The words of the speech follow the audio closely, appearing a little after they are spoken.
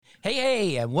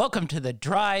Hey, and welcome to the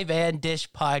Drive and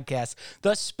Dish podcast,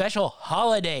 the special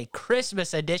holiday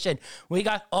Christmas edition. We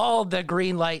got all the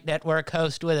Greenlight Network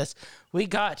hosts with us. We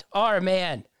got our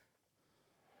man,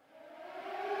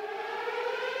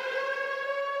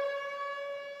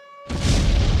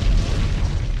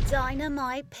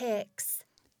 Dynamite Picks.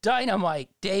 Dynamite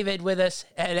David with us,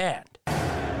 and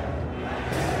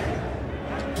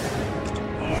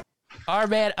our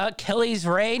man Achilles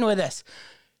Rain with us.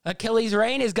 Achilles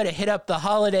Rain is going to hit up the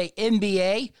holiday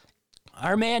NBA.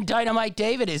 Our man Dynamite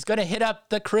David is going to hit up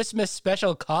the Christmas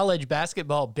special college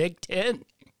basketball Big Ten.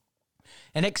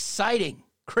 An exciting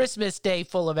Christmas day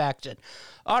full of action.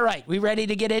 All right, we ready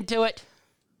to get into it?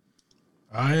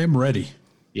 I am ready.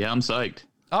 Yeah, I'm psyched.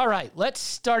 All right, let's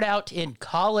start out in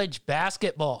college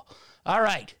basketball. All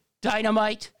right,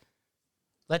 Dynamite,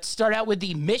 let's start out with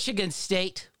the Michigan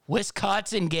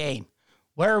State-Wisconsin game.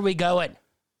 Where are we going?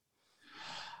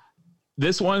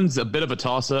 This one's a bit of a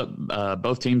toss-up.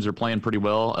 Both teams are playing pretty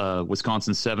well.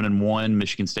 Wisconsin 7-1,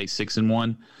 Michigan State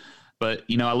 6-1. But,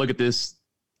 I look at this.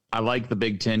 I like the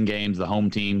Big Ten games, the home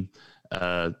team.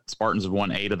 Spartans have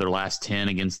won 8 of their last 10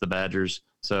 against the Badgers.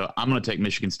 So I'm going to take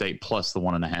Michigan State plus the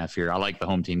 1.5 here. I like the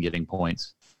home team getting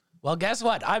points. Well, guess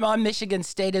what? I'm on Michigan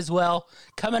State as well.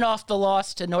 Coming off the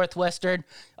loss to Northwestern,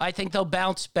 I think they'll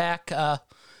bounce back.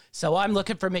 So I'm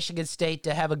looking for Michigan State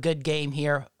to have a good game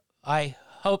here. I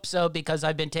hope so, because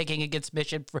I've been taking against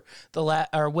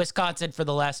Wisconsin for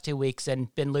the last 2 weeks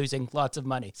and been losing lots of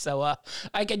money. So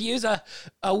I could use a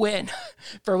win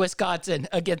for Wisconsin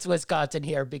against Wisconsin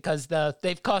here, because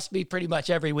they've cost me pretty much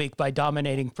every week by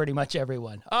dominating pretty much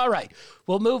everyone. All right,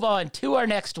 we'll move on to our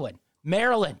next one.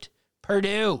 Maryland,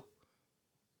 Purdue.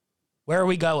 Where are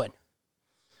we going?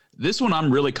 This one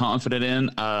I'm really confident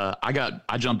in.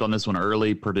 I jumped on this one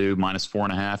early. Purdue minus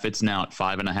 4.5. It's now at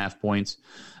 5.5 points.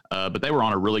 But they were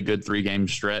on a really good 3-game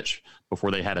stretch before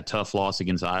they had a tough loss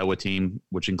against the Iowa team,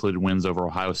 which included wins over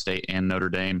Ohio State and Notre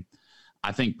Dame.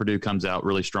 I think Purdue comes out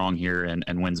really strong here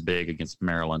and wins big against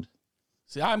Maryland.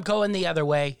 See, I'm going the other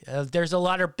way. There's a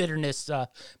lot of bitterness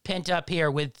pent up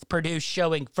here with Purdue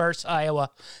showing versus Iowa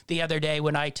the other day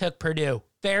when I took Purdue.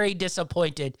 Very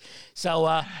disappointed. So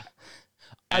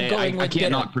I'm going with I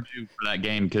can't knock Purdue for that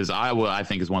game, because Iowa, I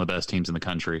think, is one of the best teams in the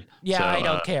country. Yeah, so, I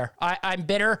don't care. I'm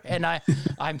bitter, and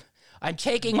I'm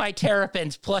taking my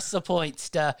Terrapins plus the points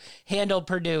to handle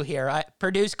Purdue here.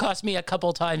 Purdue's cost me a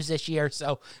couple times this year,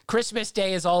 so Christmas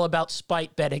Day is all about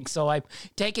spite betting. So I'm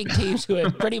taking teams who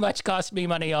have pretty much cost me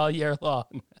money all year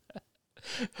long.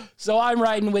 So I'm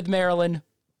riding with Maryland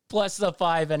plus the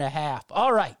 5.5.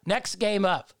 All right, next game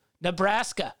up,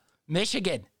 Nebraska,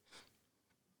 Michigan.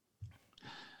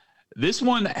 This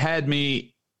one had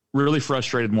me really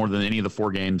frustrated more than any of the 4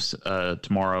 games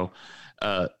tomorrow.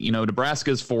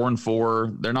 Nebraska's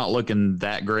 4-4. They're not looking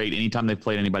that great. Anytime they've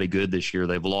played anybody good this year,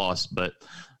 they've lost. But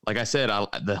like I said,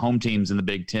 the home teams in the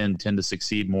Big Ten tend to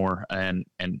succeed more, and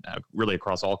really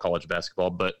across all college basketball.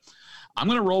 But I'm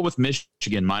going to roll with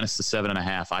Michigan minus the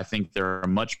 7.5. I think they're a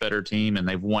much better team, and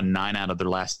they've won 9 out of their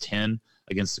last 10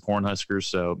 against the Cornhuskers.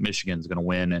 So Michigan's going to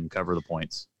win and cover the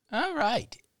points. All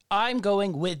right. I'm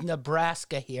going with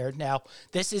Nebraska here. Now,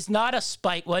 this is not a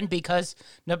spite one, because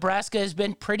Nebraska has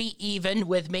been pretty even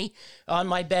with me on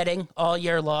my betting all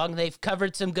year long. They've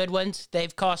covered some good ones.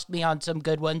 They've cost me on some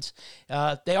good ones.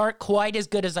 They aren't quite as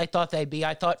good as I thought they'd be.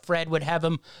 I thought Fred would have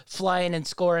them flying and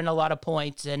scoring a lot of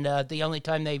points, and the only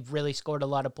time they've really scored a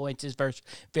lot of points is versus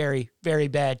very, very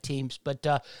bad teams. But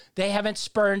they haven't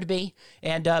spurned me,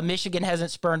 and Michigan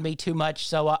hasn't spurned me too much,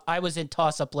 so I was in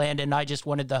toss-up land, and I just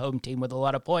wanted the home team with a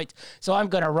lot of points. So I'm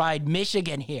going to ride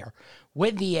Michigan here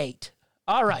with the 8.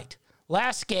 All right.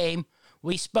 Last game.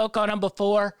 We spoke on them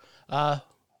before.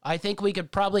 I think we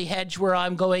could probably hedge where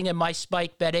I'm going in my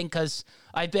spike betting, because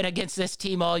I've been against this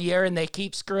team all year and they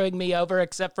keep screwing me over,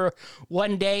 except for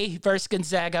one day versus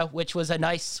Gonzaga, which was a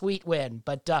nice, sweet win.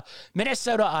 But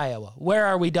Minnesota, Iowa. Where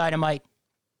are we, Dynamite?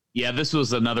 Yeah, this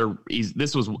was another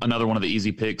one of the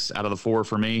easy picks out of the 4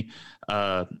 for me.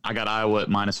 I got Iowa at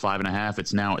minus 5.5.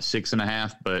 It's now at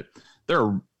 6.5, but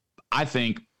they're, I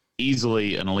think,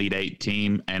 easily an Elite 8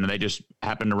 team, and they just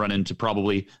happened to run into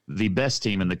probably the best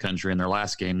team in the country in their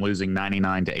last game, losing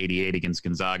 99-88 against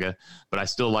Gonzaga. But I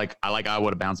like Iowa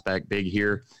to bounce back big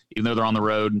here. Even though they're on the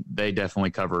road, they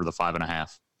definitely cover the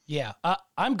 5.5. Yeah,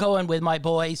 I'm going with my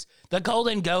boys, the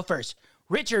Golden Gophers.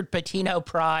 Richard Pitino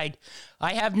pride.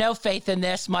 I have no faith in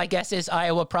this. My guess is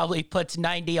Iowa probably puts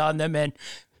 90 on them and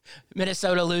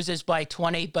Minnesota loses by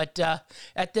 20. But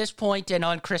at this point and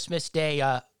on Christmas Day,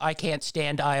 I can't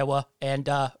stand Iowa. And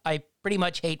I pretty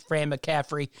much hate Fran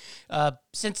McCaffrey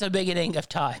since the beginning of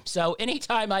time. So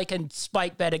anytime I can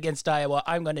spike bet against Iowa,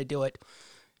 I'm going to do it.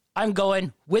 I'm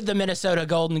going with the Minnesota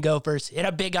Golden Gophers in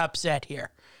a big upset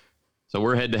here. So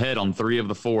we're head-to-head on 3 of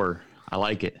the 4. I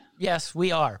like it. Yes,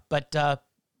 we are. But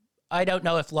I don't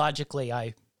know if logically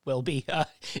I will be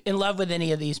in love with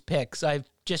any of these picks. I've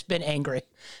just been angry.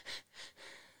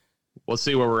 We'll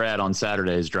see where we're at on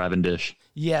Saturday's Drive and Dish.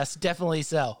 Yes, definitely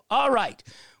so. All right.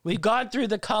 We've gone through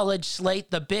the college slate,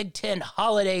 the Big Ten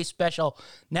holiday special.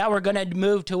 Now we're going to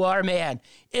move to our man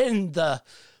in the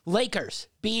Lakers,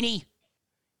 Beanie,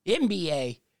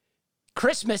 NBA,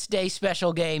 Christmas Day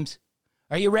special games.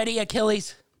 Are you ready,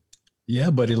 Achilles? Yeah,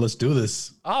 buddy, let's do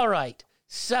this. All right.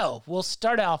 So we'll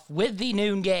start off with the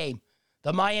noon game.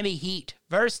 The Miami Heat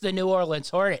versus the New Orleans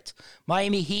Hornets.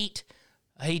 Miami Heat,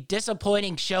 a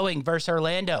disappointing showing versus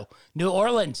Orlando. New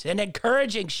Orleans, an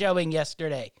encouraging showing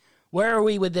yesterday. Where are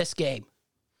we with this game?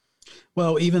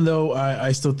 Well, even though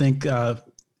I still think,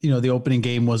 the opening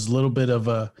game was a little bit of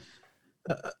a,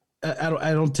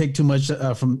 I don't take too much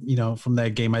from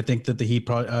that game. I think that the Heat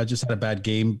probably just had a bad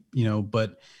game,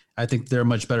 but I think they're a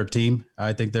much better team.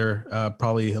 I think they're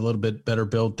probably a little bit better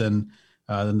built than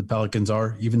the Pelicans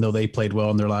are, even though they played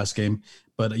well in their last game.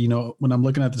 But, when I'm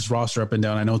looking at this roster up and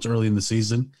down, I know it's early in the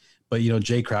season, but,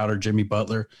 Jay Crowder, Jimmy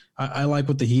Butler, I like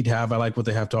what the Heat have. I like what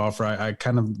they have to offer. I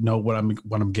kind of know what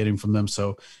I'm getting from them.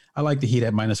 So I like the Heat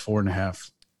at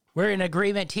 -4.5. We're in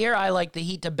agreement here. I like the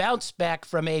Heat to bounce back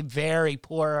from a very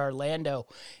poor Orlando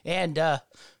and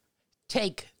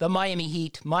take the Miami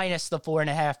Heat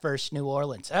 -4.5 versus New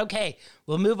Orleans. Okay,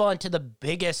 we'll move on to the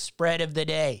biggest spread of the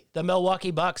day. The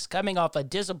Milwaukee Bucks coming off a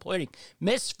disappointing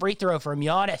missed free throw from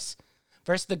Giannis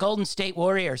versus the Golden State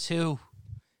Warriors, who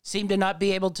seem to not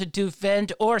be able to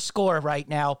defend or score right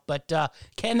now. But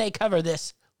can they cover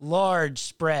this large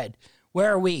spread?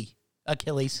 Where are we,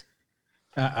 Achilles?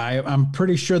 I'm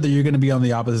pretty sure that you're going to be on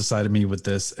the opposite side of me with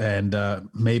this. And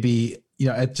maybe,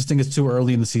 I just think it's too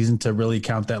early in the season to really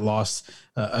count that loss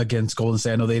against Golden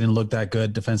State. I know they didn't look that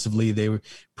good defensively. They were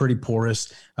pretty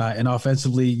porous. And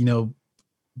offensively,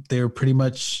 they were pretty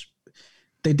much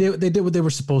 – They did what they were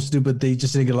supposed to do, but they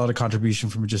just didn't get a lot of contribution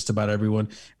from just about everyone,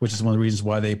 which is one of the reasons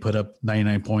why they put up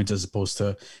 99 points as opposed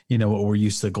to, what we're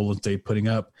used to Golden State putting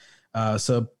up.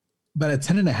 But at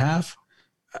 10.5,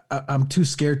 I'm too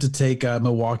scared to take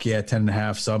Milwaukee at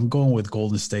 10.5, so I'm going with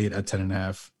Golden State at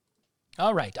 10.5.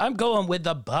 All right, I'm going with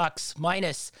the Bucks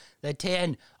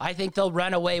 -10. I think they'll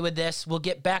run away with this. We'll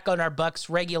get back on our Bucks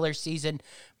regular season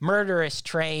murderous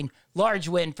train. Large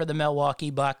win for the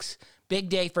Milwaukee Bucks. Big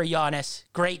day for Giannis.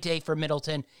 Great day for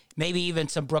Middleton. Maybe even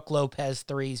some Brook Lopez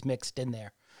threes mixed in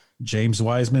there. James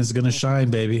Wiseman's going to shine,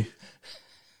 baby.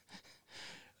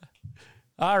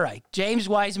 All right. James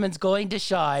Wiseman's going to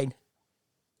shine.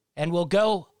 And we'll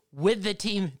go with the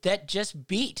team that just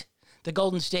beat the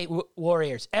Golden State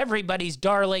Warriors. Everybody's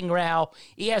darling now.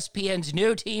 ESPN's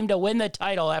new team to win the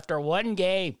title after one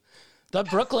game. The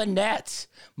Brooklyn Nets,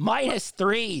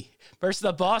 -3 versus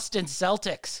the Boston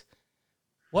Celtics.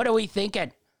 What are we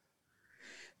thinking?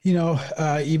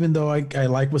 Even though I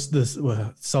like what the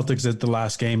Celtics did the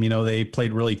last game, they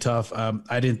played really tough.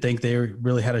 I didn't think they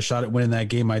really had a shot at winning that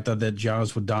game. I thought that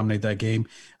Giannis would dominate that game,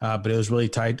 but it was really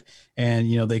tight.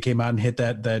 And, they came out and hit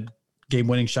that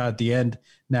game-winning shot at the end.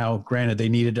 Now, granted, they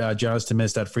needed Giannis to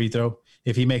miss that free throw.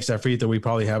 If he makes that free throw, we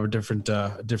probably have a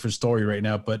different story right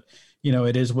now. But,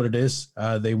 it is what it is.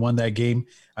 They won that game.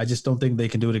 I just don't think they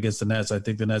can do it against the Nets. I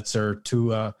think the Nets are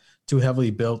too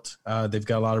heavily built. They've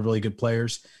got a lot of really good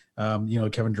players.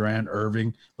 Kevin Durant,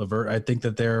 Irving, LeVert. I think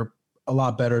that they're a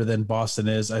lot better than Boston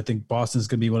is. I think Boston's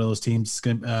going to be one of those teams.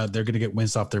 They're going to get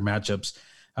wins off their matchups.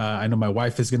 I know my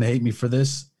wife is going to hate me for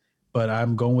this, but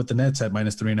I'm going with the Nets at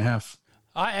 -3.5.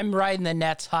 I am riding the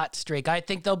Nets hot streak. I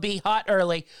think they'll be hot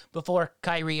early before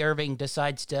Kyrie Irving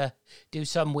decides to do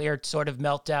some weird sort of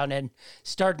meltdown and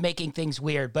start making things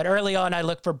weird. But early on, I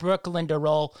look for Brooklyn to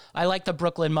roll. I like the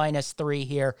Brooklyn -3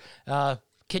 here.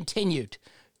 Continued.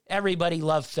 Everybody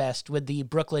love fest with the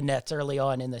Brooklyn Nets early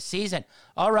on in the season.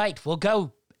 All right, we'll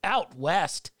go out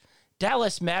west.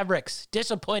 Dallas Mavericks,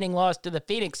 disappointing loss to the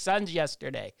Phoenix Suns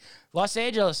yesterday. Los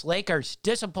Angeles Lakers,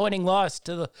 disappointing loss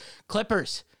to the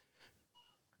Clippers.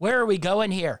 Where are we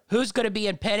going here? Who's going to be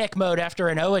in panic mode after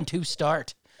an 0-2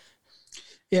 start?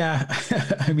 Yeah,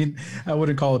 I mean, I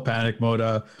wouldn't call it panic mode.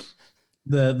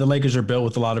 The Lakers are built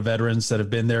with a lot of veterans that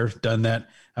have been there, done that.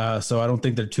 So I don't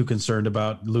think they're too concerned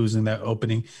about losing that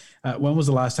opening. When was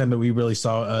the last time that we really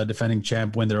saw a defending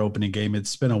champ win their opening game?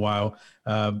 It's been a while.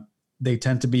 They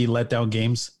tend to be letdown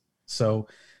games. So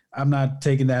I'm not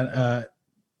taking that.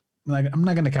 I'm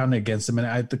not going to count it against them.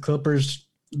 And the Clippers,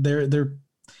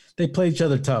 they they play each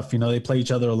other tough. They play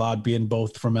each other a lot, being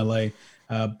both from LA.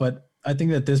 But I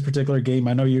think that this particular game,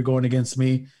 I know you're going against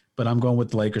me, but I'm going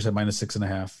with the Lakers at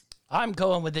 -6.5. I'm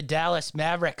going with the Dallas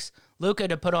Mavericks. Luka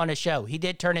to put on a show. He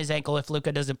did turn his ankle. If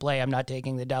Luka doesn't play, I'm not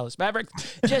taking the Dallas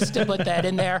Mavericks, just to put that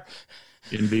in there.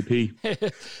 MVP.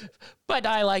 But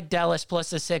I like Dallas plus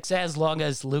the 6 as long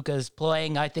as Luka's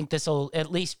playing. I think this will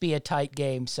at least be a tight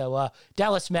game. So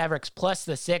Dallas Mavericks plus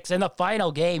the 6. And the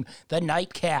final game, the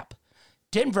nightcap.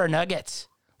 Denver Nuggets,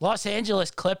 Los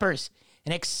Angeles Clippers.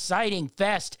 An exciting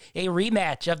fest, a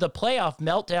rematch of the playoff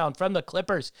meltdown from the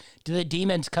Clippers. Do the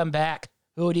Demons come back?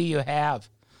 Who do you have?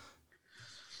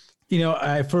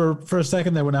 I for a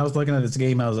second there, when I was looking at this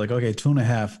game, I was like, okay,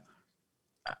 2.5.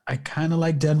 I kind of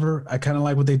like Denver. I kind of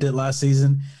like what they did last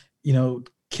season.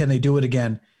 Can they do it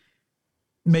again?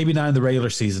 Maybe not in the regular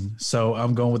season. So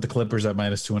I'm going with the Clippers at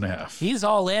 -2.5. He's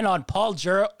all in on Paul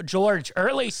George,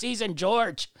 early season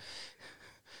George.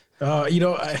 I'll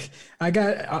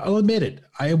admit it.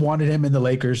 I wanted him in the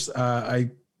Lakers.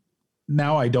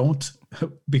 Now I don't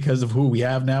because of who we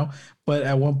have now. But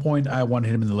at one point, I wanted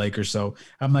him in the Lakers. So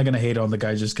I'm not going to hate on the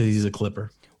guy just because he's a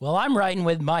Clipper. Well, I'm riding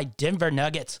with my Denver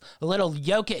Nuggets. A little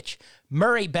Jokic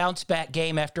Murray bounce back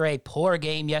game after a poor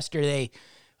game yesterday.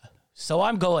 So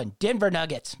I'm going Denver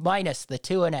Nuggets minus the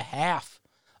 2.5.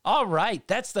 All right,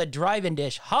 that's the Drive and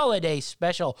Dish Holiday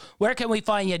Special. Where can we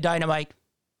find you, Dynamite?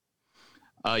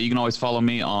 You can always follow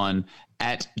me on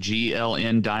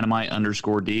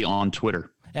 @GLNDynamite_D on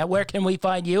Twitter. And where can we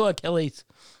find you, Achilles?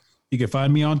 You can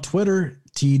find me on Twitter,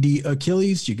 TD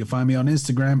Achilles. You can find me on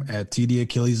Instagram at TD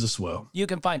Achilles as well. You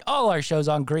can find all our shows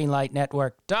on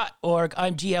greenlightnetwork.org.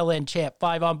 I'm GLN Champ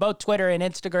 5 on both Twitter and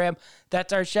Instagram.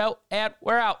 That's our show, and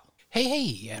we're out.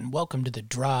 Hey, and welcome to the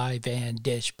Drive and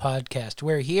Dish podcast.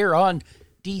 We're here on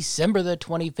December the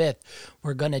 25th.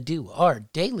 We're going to do our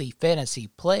daily fantasy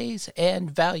plays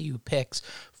and value picks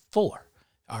for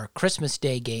our Christmas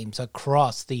Day games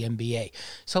across the NBA.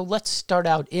 So let's start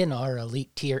out in our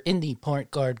elite tier in the point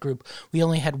guard group. We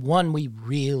only had one we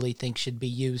really think should be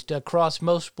used across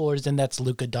most boards, and that's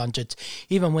Luka Doncic.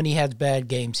 Even when he has bad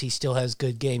games, he still has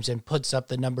good games and puts up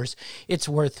the numbers. It's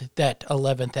worth that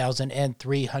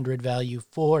 11,300 value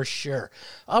for sure.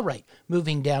 All right,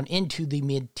 moving down into the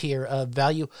mid-tier of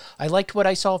value. I liked what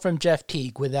I saw from Jeff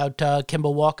Teague. Without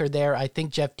Kemba Walker there, I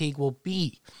think Jeff Teague will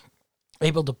be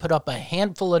able to put up a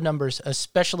handful of numbers,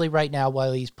 especially right now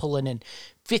while he's pulling in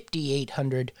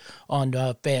 5,800 on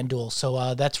FanDuel.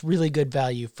 So that's really good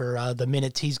value for the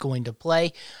minutes he's going to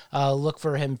play. Look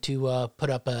for him to put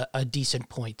up a decent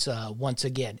points once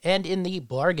again. And in the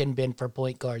bargain bin for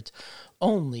point guards,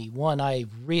 only one I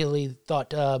really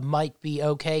thought might be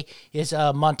okay is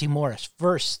Monty Morris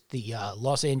versus the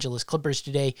Los Angeles Clippers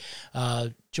today.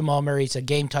 Jamal Murray's a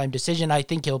game-time decision. I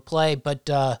think he'll play, but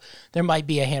there might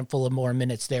be a handful of more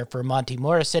minutes there for Monty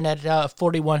Morris. And at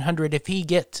 4,100, if he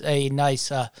gets a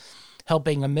nice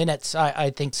helping of minutes,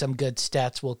 I think some good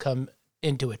stats will come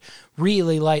into it.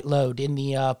 Really light load in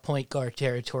the point guard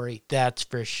territory, that's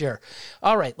for sure.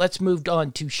 All right, let's move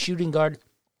on to shooting guard.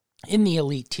 In the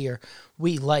elite tier,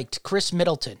 we liked Chris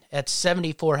Middleton at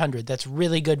 7,400. That's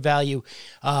really good value.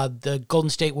 The Golden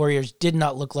State Warriors did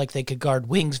not look like they could guard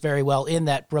wings very well in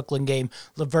that Brooklyn game.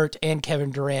 LeVert and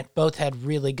Kevin Durant both had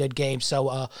really good games.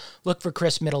 So look for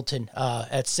Chris Middleton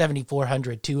at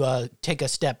 7,400 to take a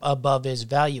step above his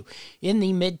value. In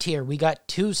the mid-tier, we got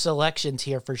two selections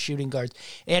here for shooting guards.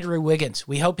 Andrew Wiggins,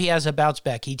 we hope he has a bounce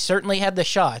back. He certainly had the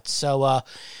shots. So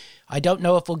I don't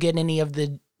know if we'll get any of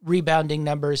the rebounding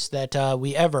numbers that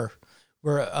we ever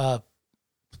were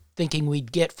thinking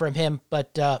we'd get from him,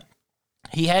 but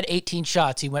he had 18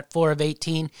 shots. He went 4 of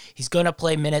 18. He's going to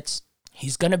play minutes.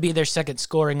 He's going to be their second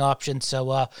scoring option,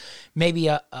 so maybe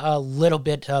a little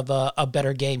bit of a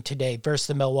better game today versus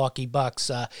the Milwaukee Bucks.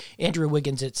 Andrew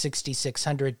Wiggins at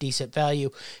 6,600, decent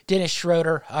value. Dennis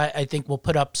Schroeder, I think, will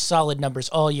put up solid numbers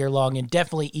all year long and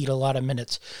definitely eat a lot of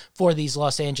minutes for these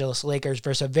Los Angeles Lakers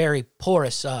versus a very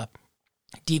porous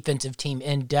defensive team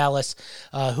in Dallas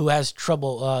who has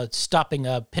trouble stopping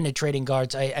penetrating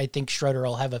guards. I think Schroeder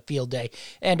will have a field day.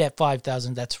 And at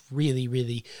 5,000, that's really,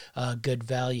 really good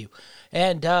value.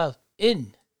 And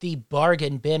in the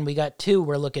bargain bin, we got two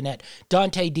we're looking at.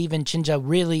 Dante DiVincenzo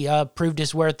really proved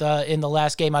his worth in the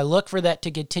last game. I look for that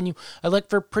to continue. I look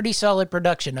for pretty solid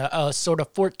production, a sort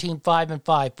of 14, 5, and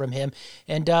 5 from him.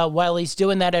 And while he's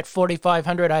doing that at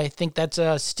 4,500, I think that's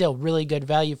still really good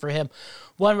value for him.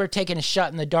 One, we're taking a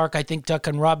shot in the dark. I think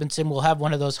Duncan Robinson will have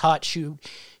one of those hot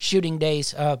shooting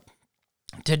days.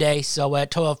 today. So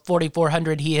at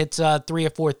 4,400, he hits 3 or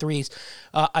 4 threes.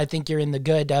 I think you're in the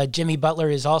good. Jimmy Butler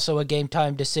is also a game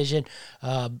time decision.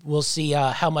 We'll see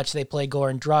how much they play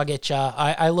Goran Dragic.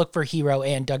 I look for Hero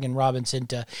and Duncan Robinson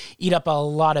to eat up a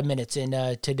lot of minutes in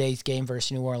today's game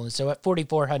versus New Orleans. So at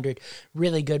 4,400,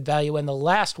 really good value. And the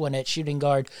last one at shooting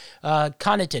guard,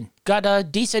 Connaughton.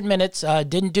 Got decent minutes.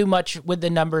 Didn't do much with the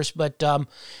numbers, but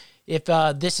if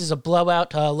this is a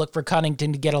blowout, look for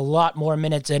Connaughton to get a lot more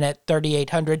minutes in at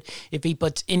 3,800. If he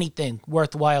puts anything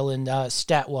worthwhile in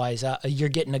stat-wise, you're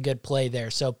getting a good play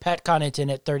there. So Pat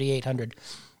Connaughton at 3,800.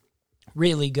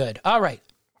 Really good. All right.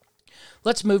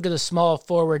 Let's move to the small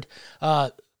forward.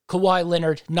 Kawhi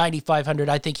Leonard, 9,500.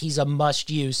 I think he's a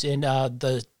must-use in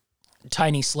the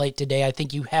tiny slate today. I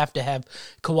think you have to have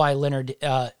Kawhi Leonard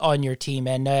on your team.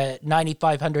 And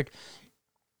 9,500,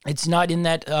 it's not in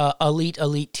that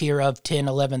elite tier of 10,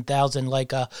 11,000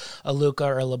 like a Luka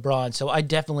or a LeBron. So I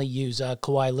definitely use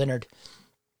Kawhi Leonard.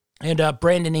 And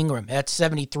Brandon Ingram at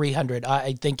 7,300,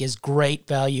 I think is great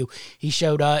value. He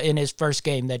showed in his first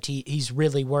game that he's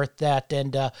really worth that.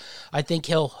 And I think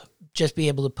he'll just be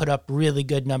able to put up really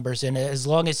good numbers. And as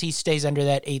long as he stays under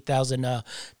that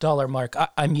 $8,000 mark,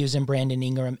 I'm using Brandon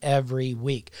Ingram every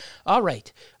week. All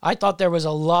right. I thought there was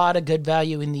a lot of good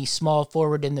value in the small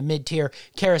forward in the mid-tier.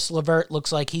 Karis LeVert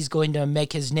looks like he's going to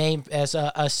make his name as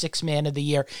a sixth man of the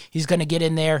year. He's going to get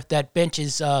in there. That bench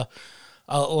is a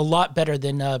lot better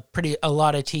than a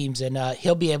lot of teams, and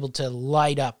he'll be able to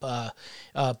light up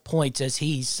points as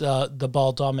he's the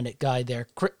ball dominant guy there.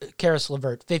 Karis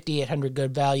LeVert, 5,800,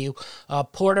 good value.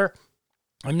 Porter,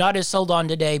 I'm not as sold on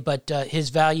today, but his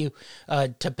value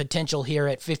to potential here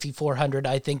at 5,400,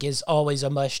 I think, is always a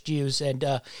must use.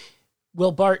 And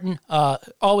Will Barton,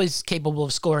 always capable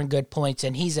of scoring good points,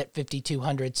 and he's at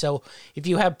 5,200. So if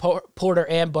you have Porter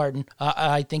and Barton,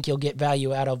 I think you'll get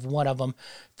value out of one of them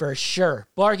for sure.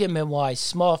 Bargain bin-wise,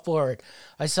 small forward.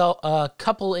 I saw a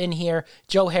couple in here.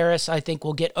 Joe Harris, I think,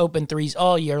 will get open threes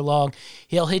all year long.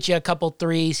 He'll hit you a couple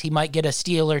threes. He might get a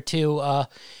steal or two.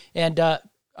 And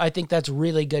I think that's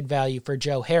really good value for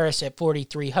Joe Harris at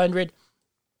 4,300.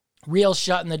 Real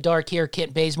shot in the dark here,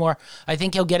 Kent Bazemore. I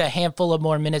think he'll get a handful of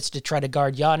more minutes to try to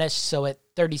guard Giannis. So at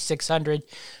 3,600,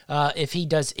 if he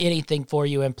does anything for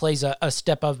you and plays a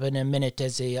step up in a minute,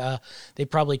 as they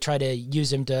probably try to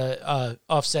use him to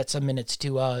offset some minutes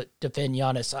to defend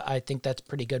Giannis, I think that's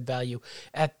pretty good value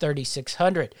at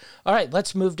 3,600. All right,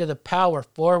 let's move to the power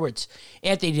forwards.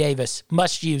 Anthony Davis,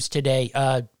 must use today.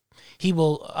 He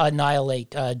will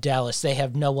annihilate Dallas. They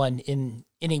have no one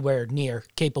anywhere near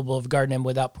capable of guarding him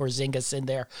without Porzingis in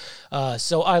there.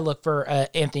 So I look for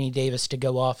Anthony Davis to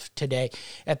go off today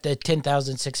at the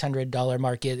 $10,600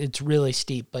 mark. It's really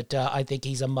steep, but I think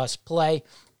he's a must play.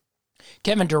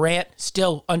 Kevin Durant,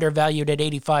 still undervalued at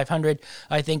 8,500.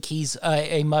 I think he's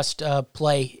a must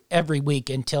play every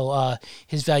week until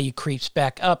his value creeps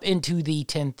back up into the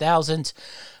 10,000s.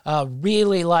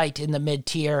 Really light in the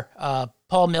mid-tier.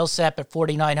 Paul Millsap at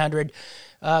 4,900.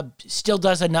 Still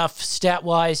does enough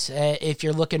stat-wise if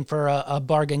you're looking for a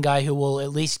bargain guy who will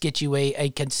at least get you a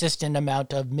consistent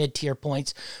amount of mid-tier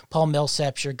points. Paul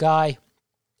Millsap's your guy.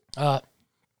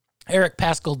 Eric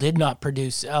Paschall did not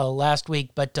produce last week,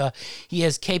 but he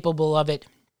is capable of it.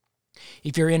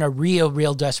 If you're in a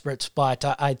real desperate spot,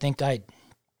 I think I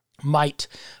might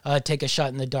take a shot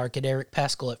in the dark at Eric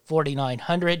Paschall at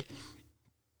 4,900.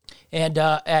 And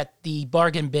at the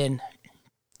bargain bin,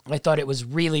 I thought it was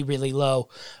really low.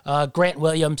 Grant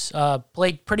Williams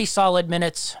played pretty solid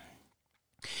minutes.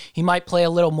 He might play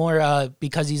a little more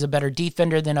because he's a better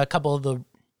defender than a couple of the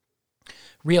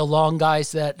real long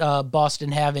guys that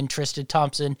Boston have in Tristan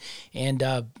Thompson and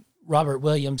Robert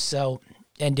Williams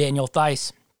and Daniel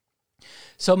Theis.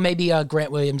 So maybe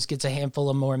Grant Williams gets a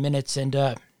handful of more minutes, and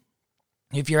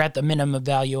if you're at the minimum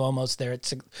value almost there at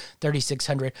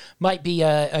 3,600, might be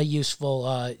a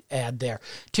useful add there.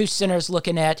 Two centers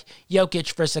looking at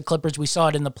Jokic versus the Clippers. We saw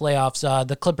it in the playoffs.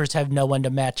 The Clippers have no one to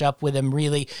match up with him,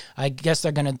 really. I guess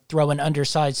they're going to throw an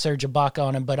undersized Serge Ibaka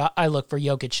on him, but I look for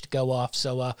Jokic to go off.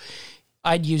 So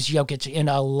I'd use Jokic in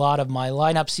a lot of my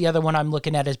lineups. The other one I'm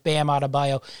looking at is Bam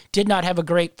Adebayo. Did not have a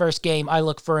great first game. I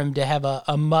look for him to have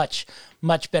a much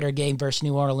better game versus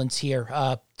New Orleans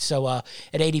here. So at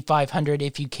 8,500,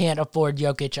 if you can't afford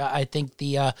Jokic, I think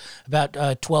the about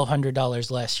 $1,200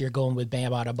 less, you're going with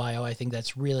Bam Adebayo. I think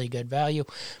that's really good value.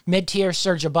 Mid-tier,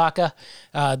 Serge Ibaka.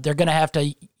 They're going to have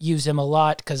to use him a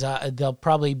lot because they'll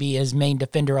probably be his main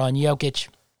defender on Jokic.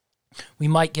 We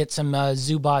might get some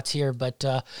Zubats here, but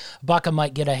Baca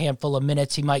might get a handful of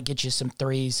minutes. He might get you some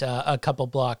threes, a couple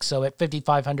blocks. So at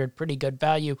 5,500, pretty good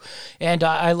value. And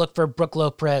I look for Brook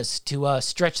Lopez to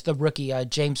stretch the rookie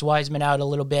James Wiseman out a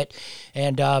little bit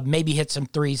and maybe hit some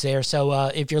threes there. So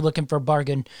if you're looking for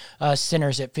bargain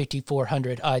centers at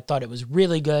 5,400, I thought it was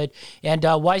really good. And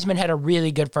Wiseman had a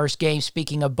really good first game.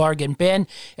 Speaking of bargain, Ben,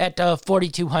 at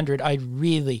 4,200, I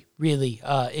really,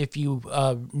 if you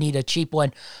need a cheap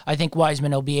one, I think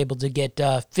Wiseman will be able to get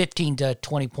 15 to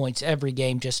 20 points every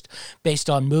game just based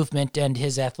on movement and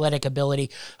his athletic ability.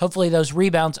 Hopefully those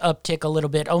rebounds uptick a little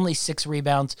bit, only 6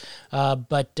 rebounds,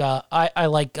 but I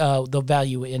like the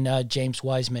value in James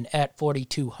Wiseman at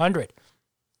 4,200.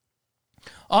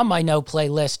 On my no-play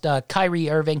list, Kyrie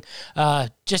Irving,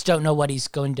 just don't know what he's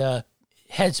going to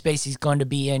headspace he's going to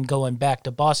be in going back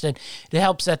to Boston. It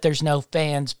helps that there's no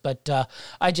fans, but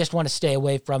I just want to stay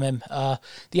away from him.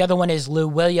 The other one is Lou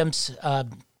Williams.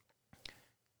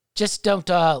 Just don't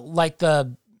like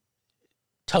the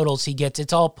totals he gets.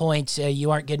 It's all points.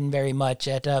 You aren't getting very much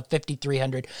at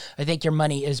 5,300. I think your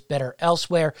money is better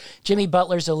elsewhere. Jimmy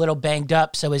Butler's a little banged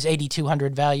up, so his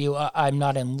 8,200 value I'm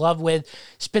not in love with.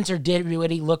 Spencer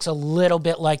Dinwiddie looks a little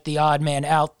bit like the odd man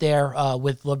out there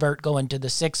with LeVert going to the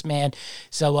 6th man.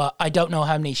 So I don't know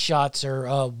how many shots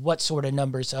or what sort of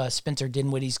numbers Spencer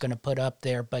Dinwiddie's going to put up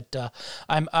there, but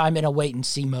I'm in a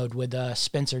wait-and-see mode with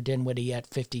Spencer Dinwiddie at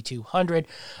 5,200.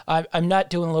 I'm not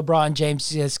doing LeBron James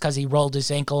just because he rolled his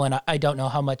ankle, and I don't know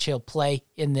how much he'll play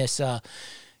in this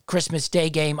Christmas Day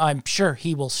game. I'm sure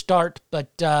he will start,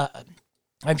 but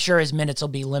I'm sure his minutes will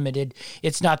be limited.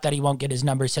 It's not that he won't get his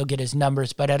numbers. He'll get his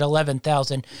numbers, but at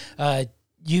 11,000,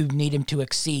 you need him to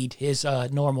exceed his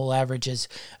normal averages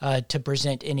to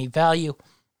present any value.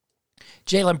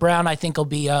 Jaylen Brown, I think, will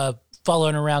be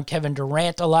following around Kevin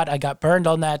Durant a lot. I got burned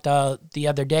on that the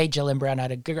other day. Jaylen Brown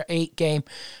had a great game,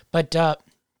 but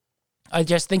I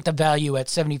just think the value at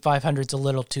 7,500 is a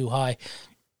little too high.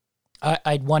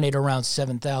 I'd want it around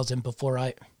 7,000 before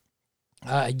I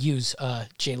use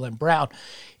Jaylen Brown.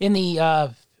 In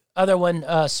the other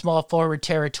one, small forward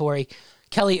territory,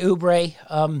 Kelly Oubre,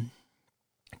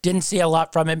 didn't see a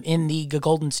lot from him in the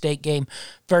Golden State game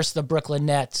versus the Brooklyn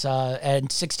Nets,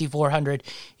 and 6,400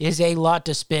 is a lot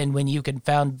to spend when you can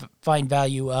find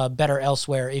value better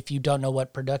elsewhere if you don't know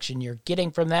what production you're getting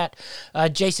from that.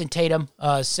 Jason Tatum,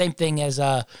 same thing as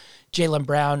Jaylen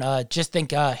Brown. Just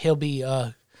think he'll be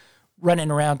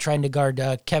running around trying to guard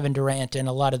Kevin Durant and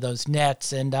a lot of those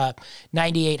Nets, and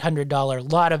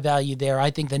 $9,800, lot of value there.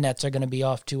 I think the Nets are going to be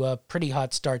off to a pretty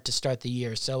hot start to start the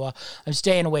year, so I'm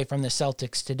staying away from the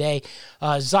Celtics today.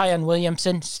 Zion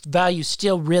Williamson, value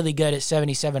still really good at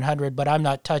 7,700, but I'm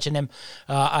not touching him.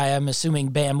 I am assuming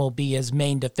Bam will be his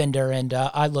main defender, and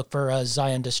I look for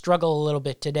Zion to struggle a little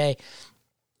bit today.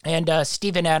 And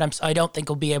Steven Adams, I don't think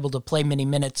will be able to play many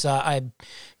minutes. I'm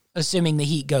assuming the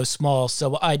Heat go small,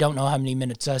 so I don't know how many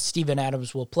minutes Steven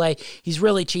Adams will play. He's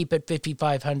really cheap at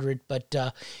 5,500, but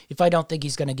if I don't think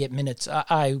he's going to get minutes,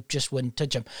 I just wouldn't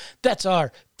touch him. That's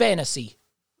our fantasy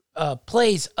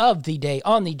plays of the day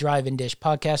on the Drive and Dish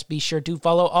podcast. Be sure to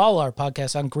follow all our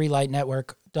podcasts on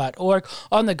greenlightnetwork.org.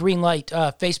 On the Greenlight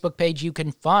Facebook page, you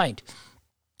can find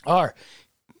our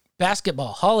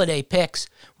basketball holiday picks.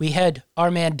 We had our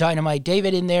man Dynamite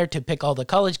David in there to pick all the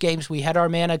college games. We had our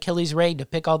man Achilles Ray to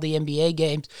pick all the NBA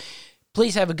games.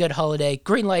 Please have a good holiday.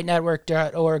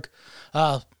 Greenlightnetwork.org.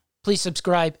 Please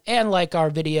subscribe and like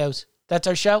our videos. That's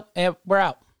our show, and we're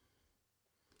out.